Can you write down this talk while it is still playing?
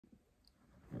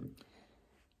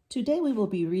Today we will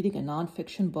be reading a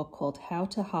nonfiction book called How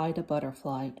to Hide a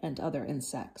Butterfly and Other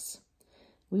Insects.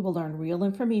 We will learn real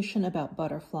information about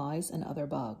butterflies and other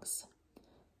bugs.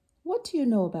 What do you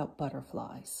know about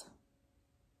butterflies?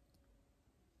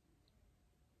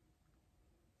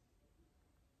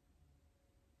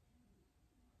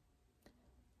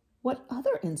 What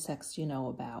other insects do you know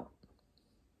about?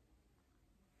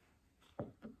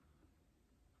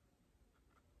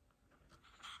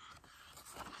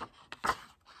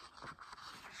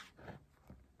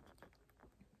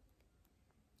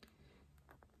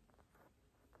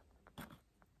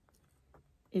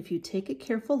 If you take a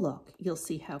careful look, you'll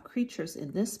see how creatures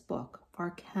in this book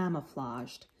are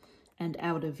camouflaged and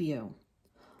out of view,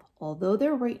 although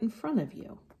they're right in front of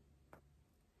you.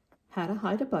 How to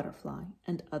hide a butterfly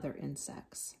and other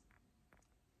insects.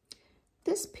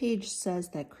 This page says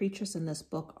that creatures in this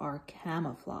book are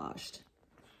camouflaged.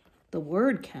 The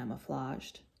word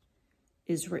camouflaged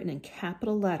is written in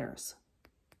capital letters.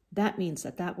 That means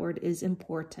that that word is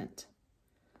important.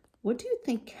 What do you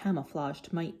think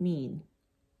camouflaged might mean?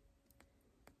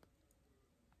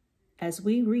 As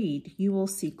we read, you will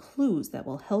see clues that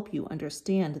will help you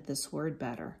understand this word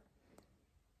better.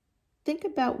 Think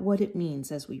about what it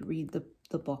means as we read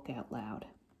the book out loud.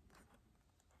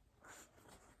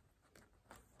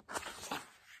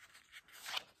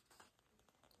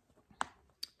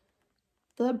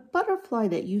 The butterfly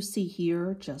that you see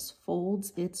here just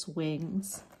folds its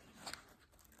wings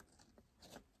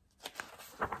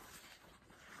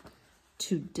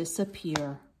to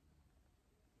disappear.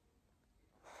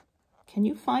 Can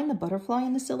you find the butterfly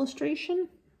in this illustration?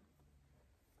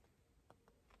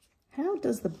 How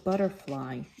does the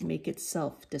butterfly make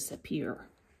itself disappear?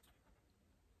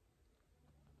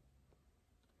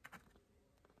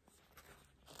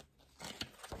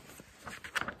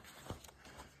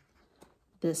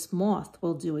 This moth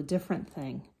will do a different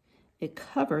thing. It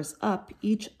covers up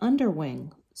each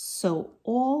underwing, so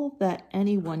all that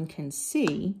anyone can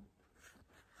see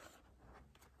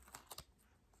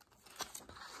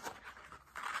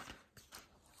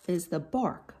is the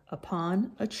bark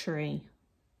upon a tree.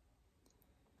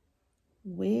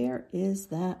 Where is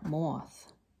that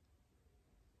moth?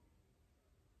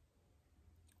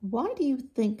 Why do you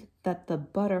think that the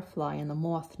butterfly and the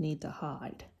moth need to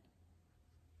hide?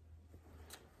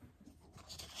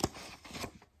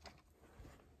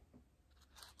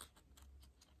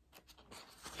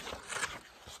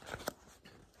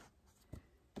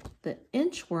 The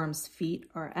inchworm's feet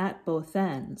are at both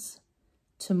ends.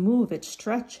 To move, it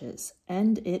stretches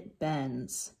and it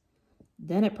bends.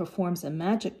 Then it performs a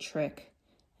magic trick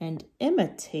and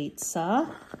imitates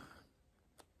a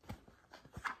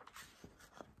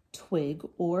twig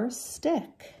or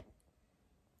stick.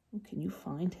 Can you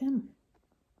find him?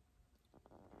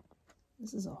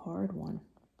 This is a hard one.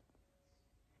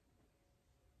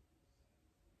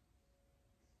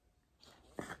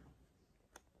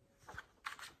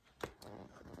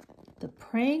 The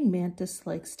praying mantis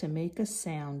likes to make a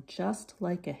sound just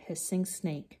like a hissing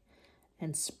snake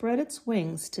and spread its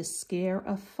wings to scare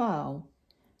a foe.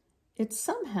 It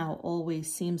somehow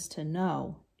always seems to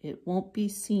know it won't be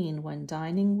seen when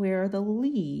dining where the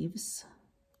leaves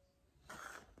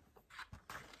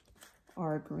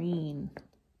are green.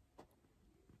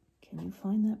 Can you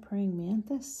find that praying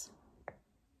mantis?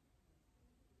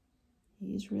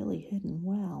 He's really hidden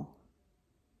well.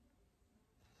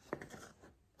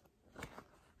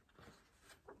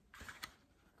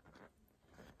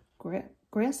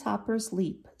 Grasshoppers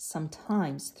leap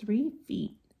sometimes 3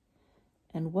 feet,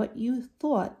 and what you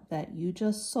thought that you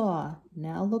just saw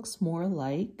now looks more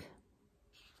like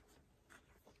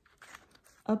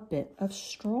a bit of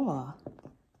straw.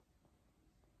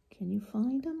 Can you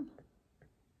find them?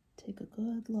 Take a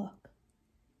good look.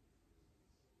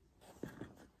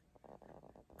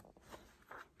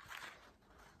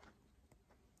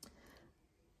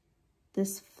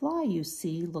 This fly you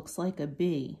see looks like a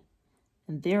bee,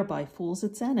 and thereby fools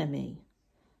its enemy.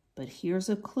 But here's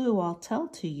a clue I'll tell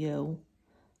to you.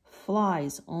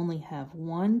 Flies only have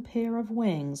 1 pair of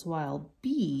wings, while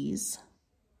bees,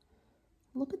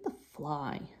 look at the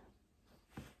fly.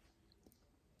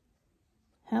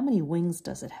 How many wings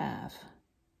does it have?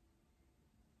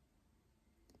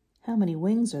 How many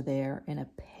wings are there in a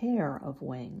pair of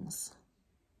wings?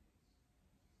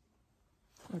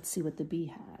 Let's see what the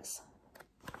bee has.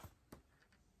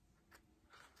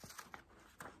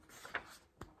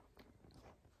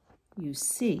 You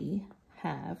see,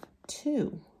 have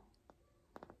 2.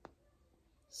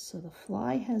 So the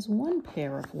fly has 1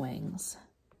 pair of wings,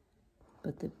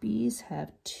 but the bees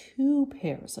have 2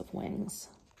 pairs of wings.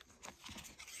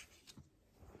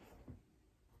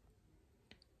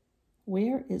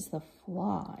 Where is the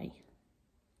fly?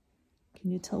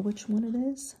 Can you tell which one it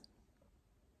is?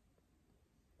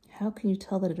 How can you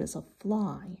tell that it is a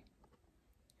fly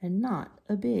and not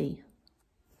a bee?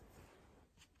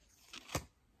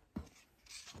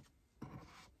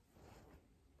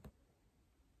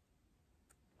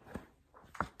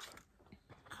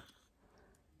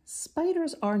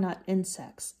 Spiders are not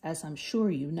insects, as I'm sure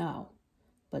you know,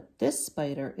 but this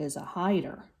spider is a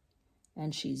hider,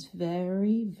 and she's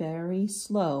very, very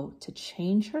slow to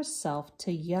change herself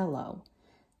to yellow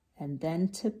and then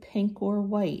to pink or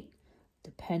white,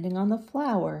 depending on the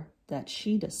flower that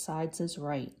she decides is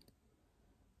right.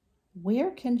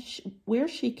 Where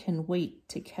she can wait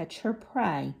to catch her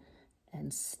prey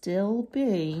and still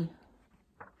be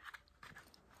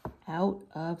out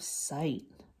of sight.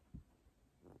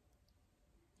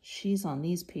 She's on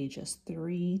these pages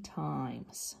 3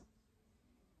 times.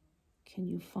 Can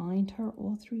you find her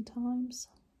all 3 times?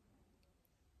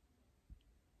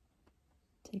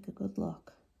 Take a good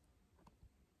look.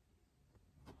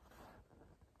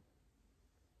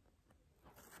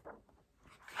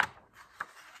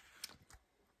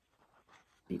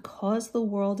 Because the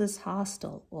world is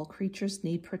hostile, all creatures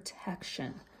need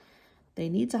protection. They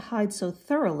need to hide so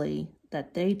thoroughly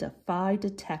that they defy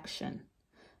detection.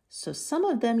 So some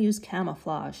of them use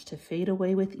camouflage to fade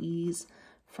away with ease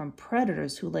from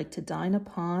predators who like to dine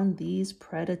upon these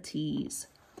predatees.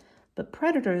 But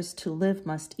predators to live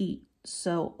must eat,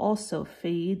 so also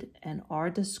fade and are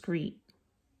discreet.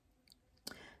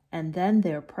 And then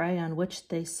their prey on which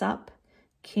they sup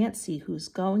can't see who's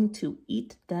going to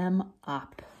eat them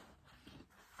up.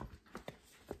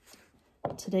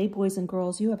 Today, boys and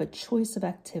girls, you have a choice of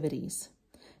activities.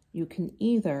 You can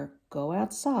either go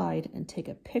outside and take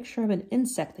a picture of an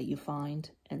insect that you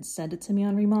find and send it to me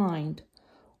on Remind,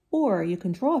 or you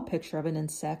can draw a picture of an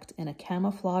insect in a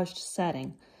camouflaged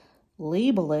setting,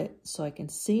 label it so I can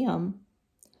see them,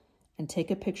 and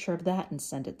take a picture of that and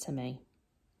send it to me.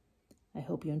 I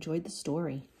hope you enjoyed the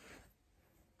story.